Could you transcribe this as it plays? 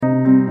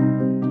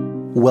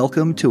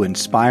Welcome to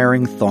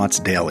Inspiring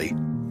Thoughts Daily.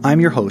 I'm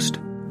your host,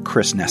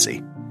 Chris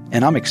Nessie,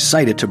 and I'm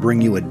excited to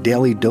bring you a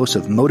daily dose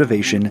of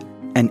motivation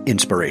and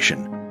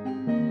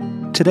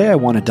inspiration. Today I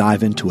want to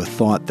dive into a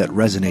thought that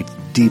resonates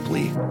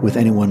deeply with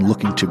anyone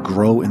looking to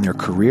grow in their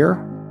career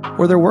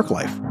or their work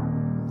life.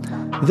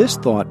 This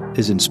thought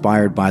is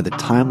inspired by the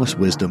timeless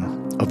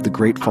wisdom of the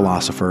great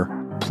philosopher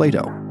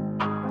Plato.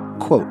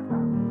 Quote,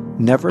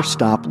 "Never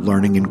stop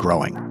learning and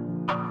growing.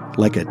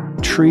 Like a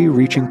tree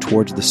reaching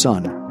towards the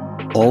sun,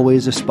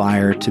 always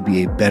aspire to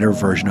be a better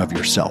version of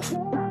yourself.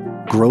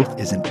 Growth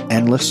is an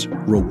endless,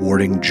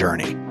 rewarding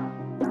journey."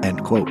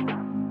 End quote.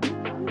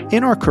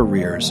 In our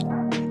careers,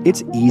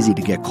 it's easy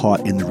to get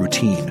caught in the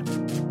routine,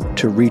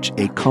 to reach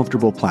a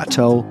comfortable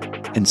plateau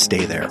and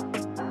stay there.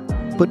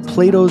 But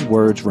Plato's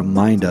words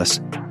remind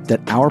us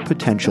that our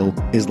potential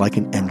is like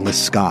an endless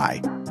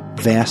sky,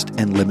 vast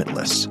and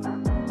limitless.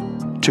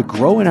 To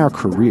grow in our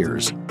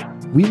careers,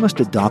 we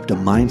must adopt a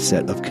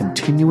mindset of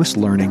continuous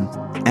learning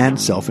and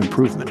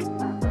self-improvement.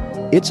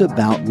 It's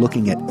about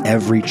looking at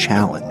every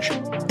challenge,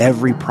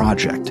 every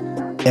project,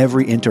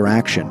 every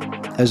interaction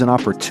as an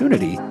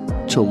opportunity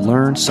to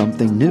learn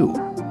something new,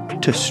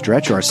 to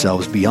stretch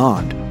ourselves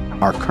beyond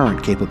our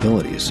current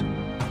capabilities.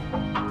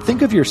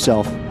 Think of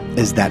yourself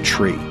as that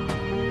tree,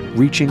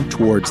 reaching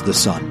towards the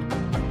sun.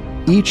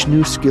 Each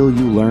new skill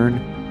you learn,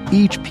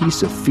 each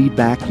piece of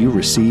feedback you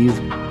receive,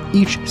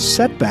 each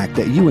setback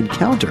that you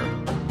encounter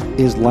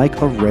is like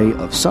a ray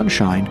of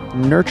sunshine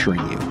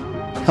nurturing you,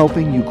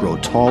 helping you grow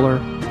taller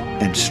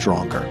and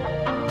stronger.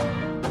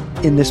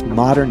 In this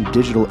modern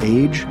digital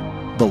age,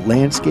 the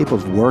landscape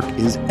of work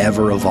is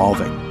ever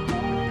evolving.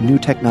 New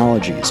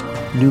technologies,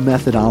 new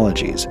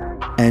methodologies,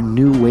 and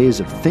new ways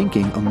of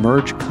thinking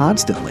emerge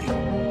constantly.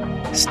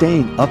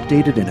 Staying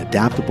updated and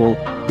adaptable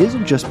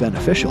isn't just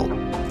beneficial,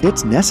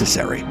 it's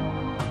necessary.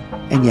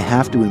 And you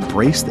have to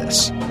embrace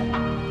this.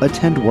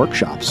 Attend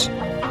workshops,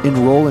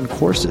 enroll in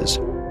courses,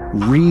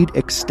 read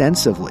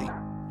extensively,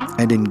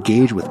 and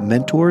engage with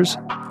mentors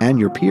and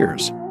your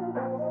peers.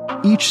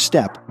 Each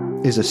step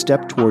is a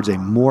step towards a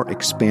more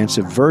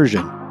expansive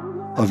version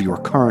of your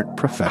current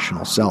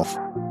professional self.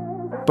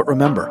 But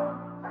remember,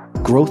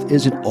 growth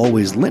isn't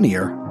always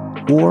linear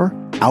or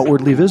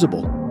outwardly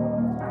visible.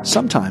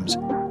 Sometimes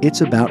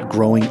it's about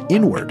growing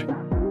inward,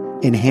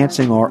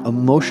 enhancing our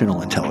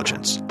emotional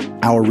intelligence,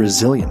 our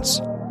resilience,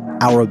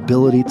 our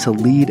ability to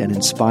lead and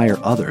inspire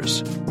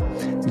others.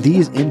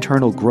 These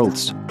internal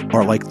growths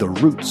are like the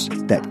roots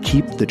that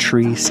keep the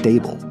tree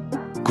stable,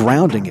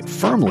 grounding it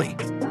firmly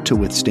to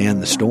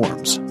withstand the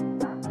storms.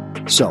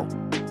 So,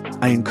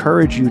 I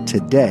encourage you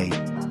today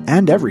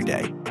and every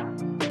day,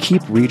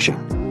 keep reaching,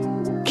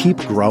 keep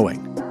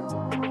growing.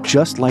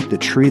 Just like the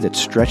tree that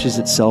stretches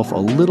itself a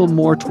little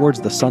more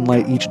towards the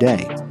sunlight each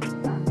day,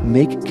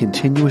 make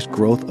continuous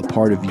growth a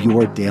part of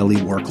your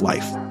daily work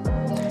life.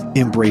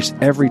 Embrace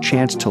every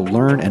chance to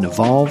learn and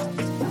evolve,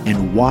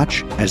 and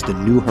watch as the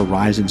new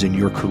horizons in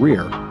your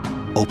career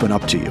open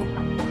up to you.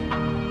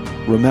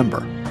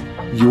 Remember,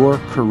 your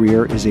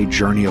career is a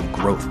journey of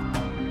growth,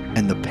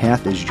 and the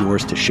path is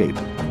yours to shape.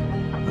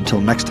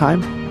 Until next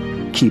time,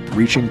 keep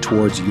reaching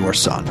towards your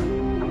sun.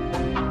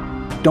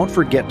 Don't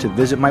forget to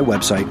visit my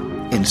website,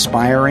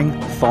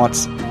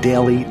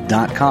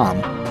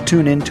 inspiringthoughtsdaily.com.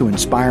 Tune in to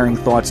Inspiring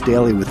Thoughts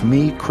Daily with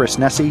me, Chris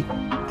Nessie,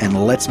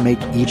 and let's make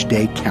each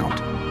day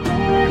count.